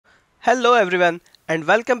Hello everyone and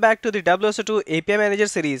welcome back to the WSO2 API Manager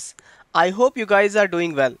series. I hope you guys are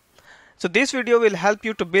doing well. So this video will help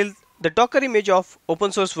you to build the Docker image of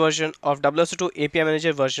open source version of WSO2 API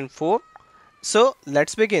Manager version 4. So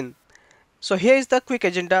let's begin. So here is the quick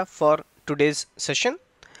agenda for today's session.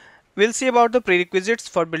 We'll see about the prerequisites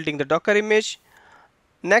for building the Docker image.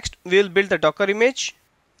 Next we'll build the Docker image.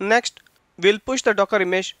 Next we'll push the Docker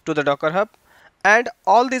image to the Docker Hub, and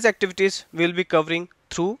all these activities we'll be covering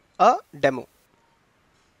through a demo.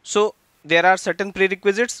 So there are certain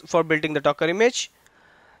prerequisites for building the Docker image.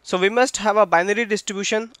 So we must have a binary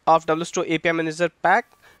distribution of WSO2 API Manager pack,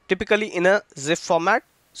 typically in a zip format.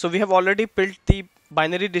 So we have already built the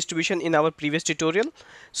binary distribution in our previous tutorial.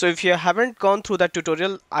 So if you haven't gone through that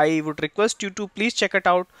tutorial, I would request you to please check it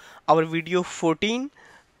out, our video 14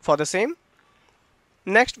 for the same.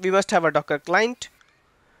 Next we must have a Docker client.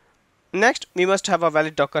 Next we must have a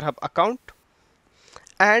valid Docker Hub account,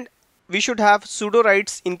 and we should have sudo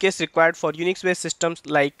rights in case required for Unix based systems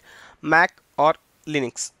like Mac or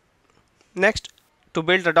Linux. Next, to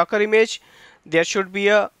build the Docker image, there should be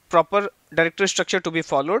a proper directory structure to be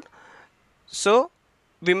followed. So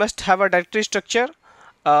we must have a directory structure.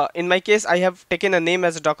 In my case, I have taken a name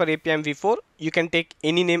as a Docker APIM v4. You can take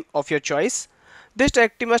any name of your choice. This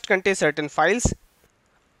directory must contain certain files: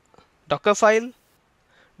 Docker file,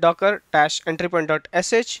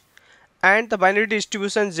 docker-entrypoint.sh, and the binary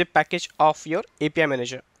distribution zip package of your API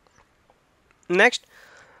manager. Next,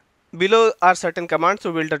 below are certain commands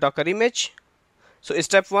to build the Docker image. So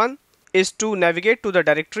step 1 is to navigate to the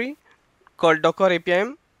directory called Docker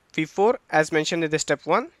APIM v4 as mentioned in the step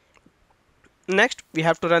 1. Next, we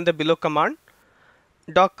have to run the below command: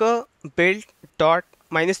 docker build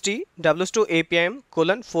 -t WSO2 APIM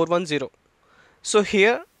 :410. So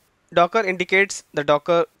here Docker indicates the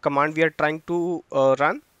Docker command we are trying to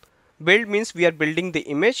run. Build means we are building the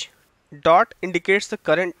image. Dot indicates the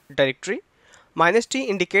current directory. -t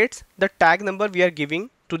indicates the tag number we are giving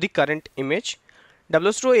to the current image.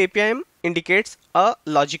 WSO2 APIM indicates a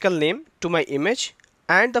logical name to my image,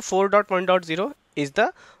 and the 4.1.0 is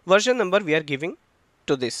the version number we are giving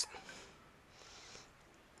to this.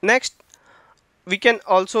 Next, we can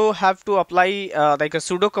also have to apply like a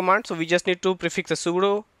sudo command. So we just need to prefix a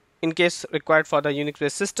sudo in case required for the Unix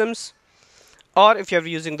based systems. Or if you are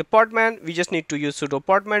using the podman, we just need to use sudo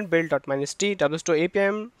podman build.-t WSO2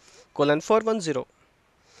 APIM :410.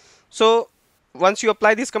 So once you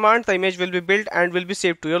apply this command, the image will be built and will be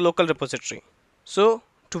saved to your local repository. So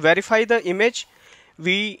to verify the image,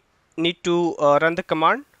 we need to run the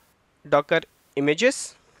command docker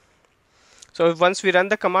images. So once we run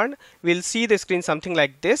the command, we'll see the screen something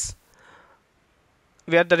like this,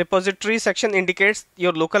 where the repository section indicates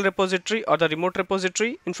your local repository or the remote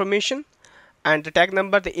repository information, and the tag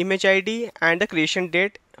number, the image ID, and the creation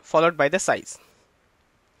date, followed by the size.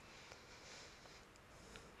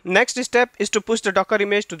 Next step is to push the Docker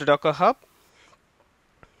image to the Docker Hub.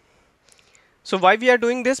 So why we are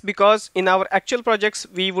doing this? Because in our actual projects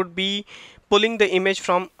we would be pulling the image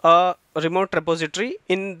from a remote repository.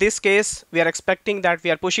 In this case, we are expecting that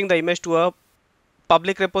we are pushing the image to a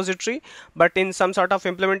public repository, but in some sort of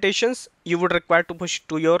implementations you would require to push it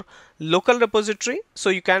to your local repository, so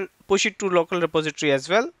you can push it to local repository as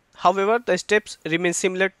well. However, the steps remain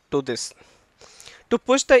similar to this. To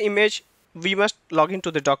push the image, we must log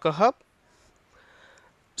into the Docker Hub.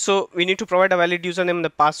 So we need to provide a valid username and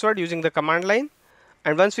the password using the command line,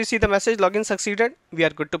 and once we see the message login succeeded, we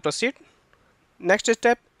are good to proceed. Next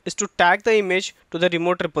step is to tag the image to the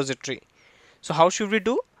remote repository. So how should we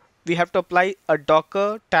do? We have to apply a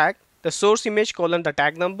docker tag, the source image : the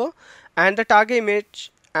tag number, and the target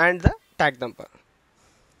image and the tag number.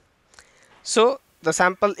 So the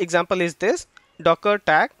sample example is this: docker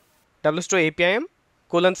tag WSO2 APIM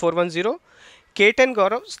 :410 Kate and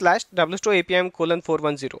Gaurav / WSO2 APIM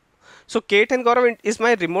 :410. So Kate and Gaurav is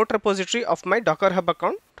my remote repository of my Docker Hub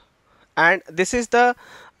account, and this is the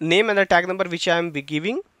name and the tag number which I am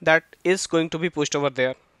giving that is going to be pushed over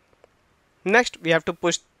there. Next, we have to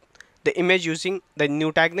push the image using the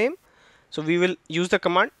new tag name. So we will use the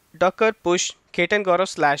command docker push Kate and Gaurav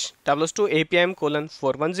 / WSO2 APIM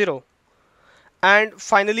 :410. And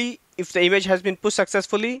finally, if the image has been pushed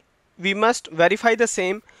successfully, we must verify the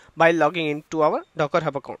same by logging into our Docker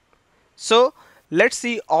Hub account. So let's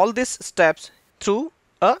see all these steps through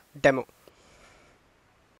a demo.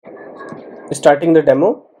 Starting the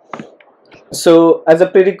demo. So as a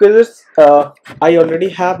prerequisite, I already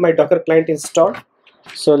have my Docker client installed.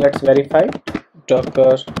 So let's verify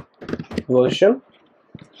Docker version.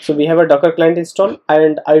 So we have a Docker client installed,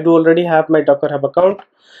 and I do already have my Docker Hub account.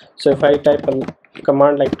 So if I type a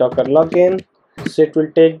command like docker login, So it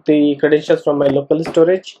will take the credentials from my local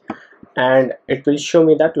storage and it will show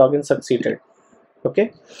me that login succeeded.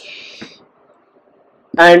 Okay,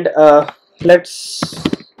 and let's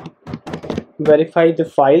verify the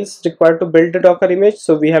files required to build the Docker image.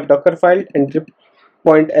 So we have Docker file,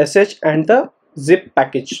 entry.sh, and the zip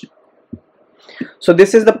package. So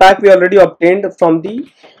this is the pack we already obtained from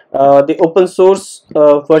the open source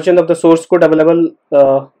version of the source code available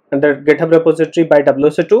under GitHub repository by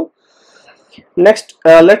WSO2. Next,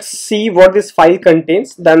 let's see what this file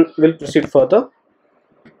contains, then we'll proceed further.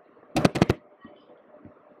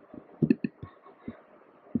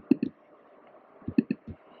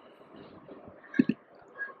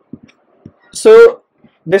 So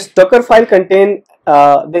this Docker file contains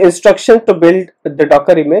the instruction to build the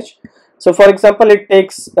Docker image. So for example, it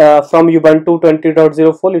takes from Ubuntu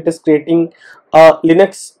 20.04, it is creating a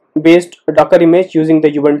Linux based Docker image using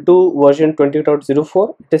the Ubuntu version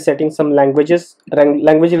 20.04. It is setting some language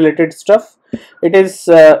related stuff. It is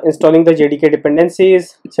installing the JDK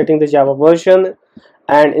dependencies, setting the Java version,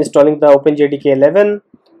 and installing the OpenJDK 11.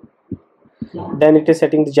 Then it is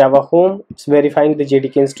setting the Java home. It's verifying the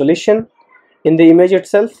JDK installation in the image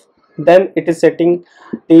itself. Then it is setting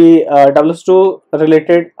the WSO2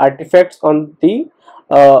 related artifacts on the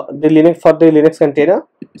Linux for the Linux container.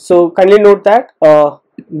 So kindly note that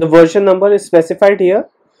the version number is specified here,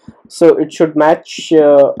 so it should match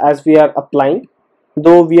as we are applying,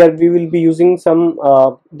 though we will be using some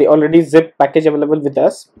the already zip package available with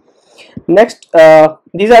us. Next,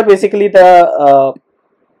 these are basically the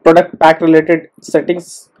product pack related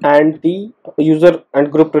settings and the user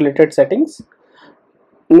and group related settings.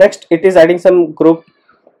 Next, it is adding some group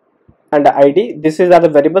and the ID. This is are the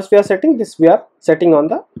variables we are setting. This we are setting on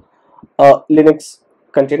the Linux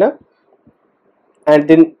container, and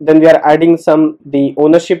then we are adding some the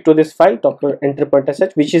ownership to this file, docker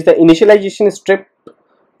entry.sh, which is the initialization script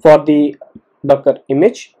for the Docker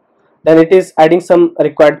image. Then it is adding some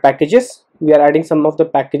required packages. We are adding some of the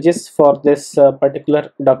packages for this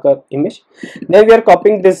particular Docker image. Then we are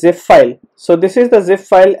copying this zip file. So this is the zip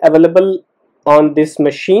file available on this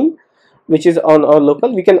machine, which is on our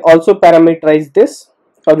local. We can also parameterize this,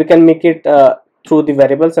 or we can make it through the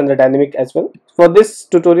variables and the dynamic as well. For this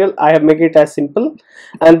tutorial, I have made it as simple,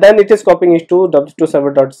 and then it is copying it to w2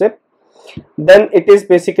 server.zip. Then it is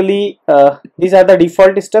basically these are the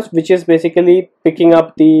default steps, which is basically picking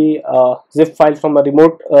up the zip file from a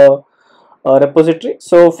remote repository.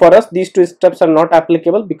 So for us, these two steps are not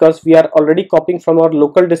applicable because we are already copying from our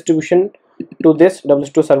local distribution to this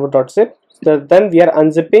w2 server.zip. So then we are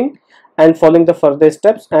unzipping and following the further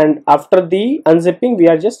steps, and after the unzipping we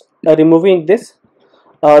are just removing this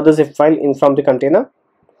the zip file in from the container.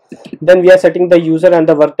 Then we are setting the user and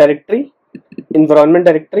the work directory, environment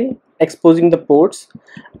directory, exposing the ports.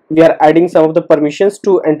 We are adding some of the permissions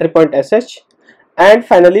to entry.sh, and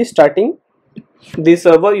finally starting the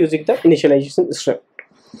server using the initialization script.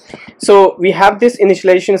 So we have this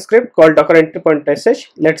initialization script called docker entry.sh.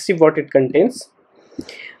 Let's see what it contains.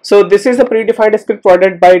 So this is a predefined script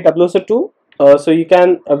provided by WSO2. So you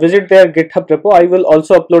can visit their GitHub repo. I will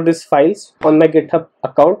also upload these files on my GitHub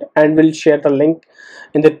account and will share the link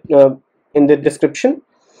in the description.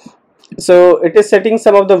 So it is setting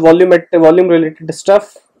some of the volume related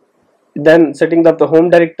stuff, then setting up the home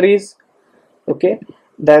directories. Okay,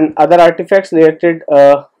 then other artifacts related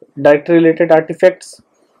directory related artifacts,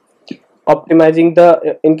 optimizing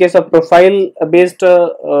the in case of profile based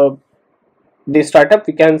the startup,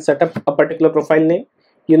 we can set up a particular profile name.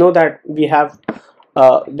 You know that we have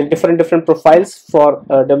the different profiles for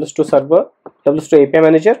WSO2 server, WSO2 API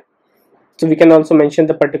manager. So we can also mention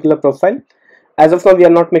the particular profile. As of now, we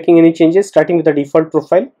are not making any changes, starting with the default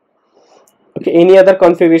profile. Okay, any other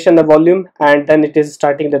configuration, the volume, and then it is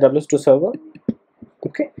starting the WSO2 server.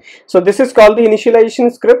 Okay, so this is called the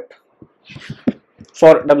initialization script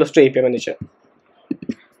for WSO2 API manager.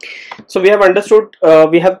 So we have understood,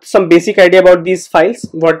 we have some basic idea about these files,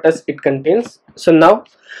 what does it contains. So now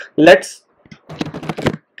let's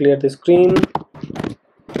clear the screen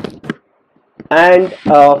and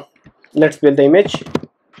let's build the image.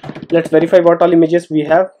 Let's verify what all images we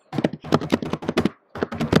have.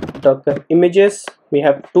 Docker images, we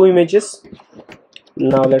have 2 images.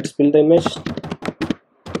 Now let's build the image.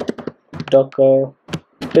 Docker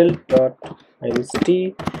build.inst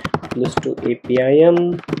WSO2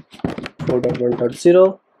 APIM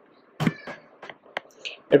 4.1.0.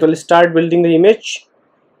 It will start building the image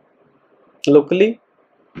locally.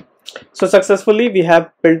 So successfully we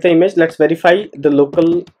have built the image. Let's verify the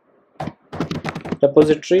local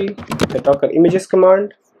repository, the docker images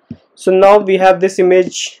command. So now we have this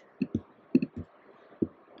image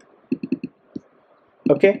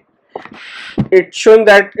Okay, it's showing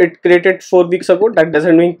that it created 4 weeks ago. That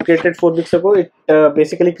doesn't mean created 4 weeks ago. It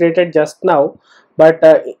basically created just now, but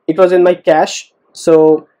it was in my cache.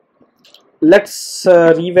 So let's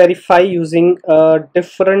re-verify using a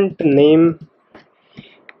different name,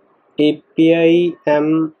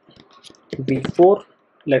 APIM v4.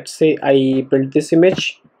 Let's say I built this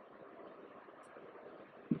image,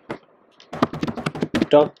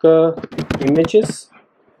 Docker images.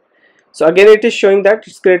 So again it is showing that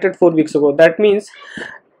it's created 4 weeks ago. That means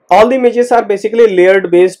all the images are basically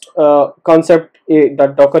layered based concept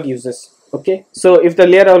that Docker uses. Okay, so if the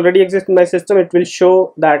layer already exists in my system, it will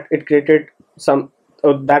show that it created some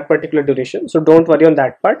that particular duration. So don't worry on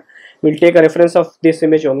that part. We'll take a reference of this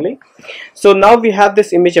image only. So now we have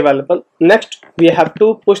this image available. Next we have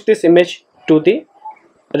to push this image to the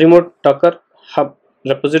remote Docker hub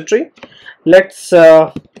repository. Let's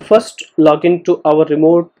first log into our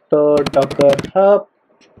remote Docker hub.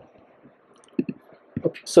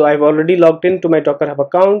 Okay, so I've already logged into my Docker hub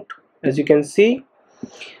account, as you can see.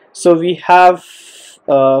 So we have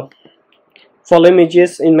follow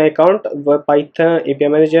images in my account: Python, API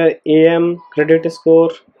manager, AM, credit score,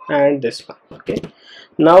 and this one. Okay,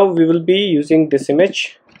 now we will be using this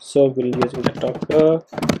image. So we'll be using the Docker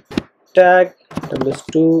tag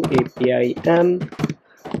WSO2 APIM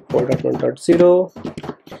 4.1.0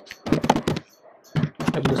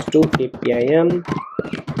 WSO2 APIM.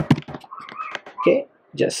 Okay,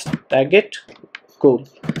 just tag it. Cool.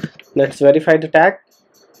 Let's verify the tag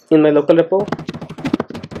in my local repo.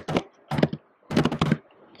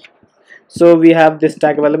 So we have this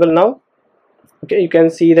tag available now. Okay, you can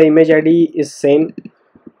see the image ID is same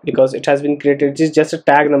because it has been created. It is just a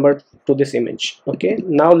tag number to this image. Okay,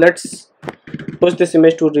 now let's push this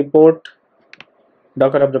image to report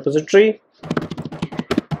Docker hub repository.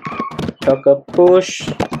 Docker push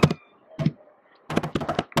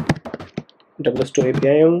WSO2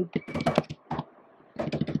 APIM.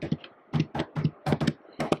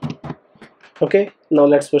 Okay, now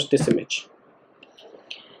let's push this image.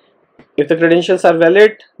 If the credentials are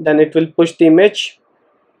valid, then it will push the image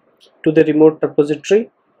to the remote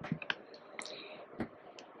repository.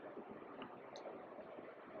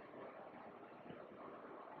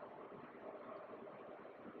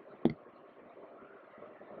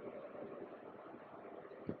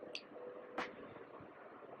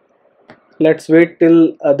 Let's wait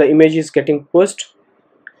till the image is getting pushed.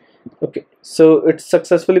 Okay, so it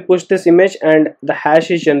successfully pushed this image and the hash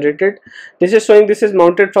is generated. This is showing this is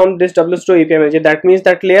mounted from this WSO2 API manager. That means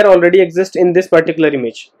that layer already exists in this particular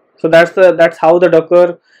image. So that's how the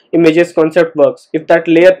Docker images concept works. If that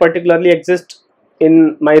layer particularly exists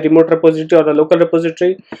in my remote repository or the local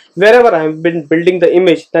repository, wherever I've been building the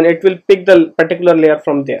image, then it will pick the particular layer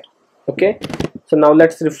from there. Okay, so now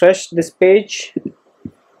let's refresh this page.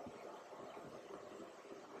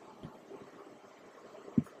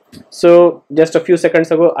 So just a few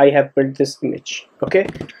seconds ago I have built this image. Okay,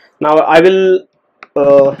 now I will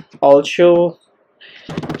also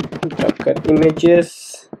Docker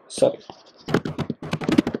images. Sorry.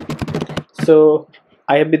 So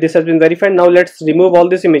this has been verified. Now let's remove all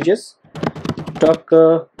these images.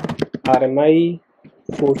 Docker RMI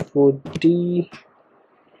 44D.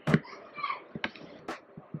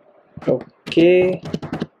 Okay,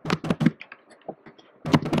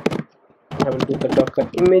 I will do the Docker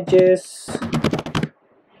images.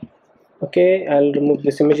 Okay, I'll remove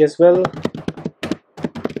this image as well.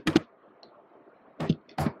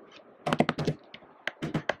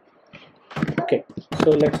 Okay, so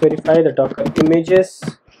let's verify the Docker images.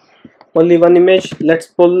 Only one image. Let's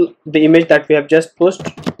pull the image that we have just pushed.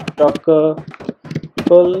 Docker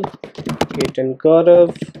pull git and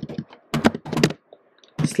Gaurav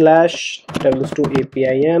 / WSO2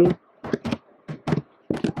 APIM.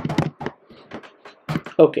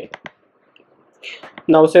 Okay,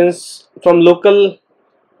 now since from local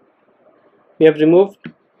we have removed,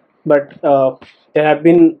 but there have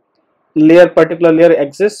been particular layer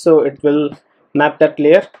exists, so it will map that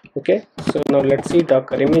layer. Okay, so now let's see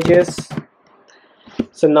Docker images.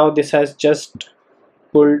 So now this has just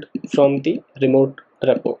pulled from the remote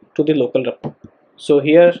repo to the local repo. So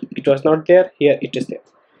here it was not there, here it is there.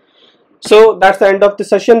 So that's the end of the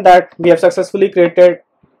session, that we have successfully created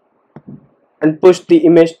and pushed the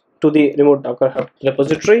image to the remote Docker hub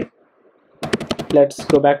repository. Let's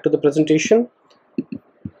go back to the presentation.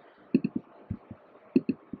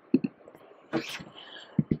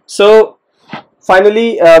 So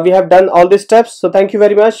finally we have done all these steps. So thank you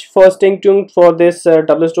very much for staying tuned for this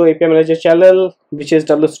WSO2 API manager channel, which is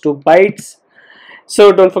WSO2 Bytes.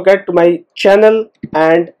 So don't forget to my channel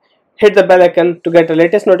and hit the bell icon to get the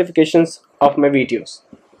latest notifications of my videos.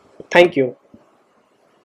 Thank you.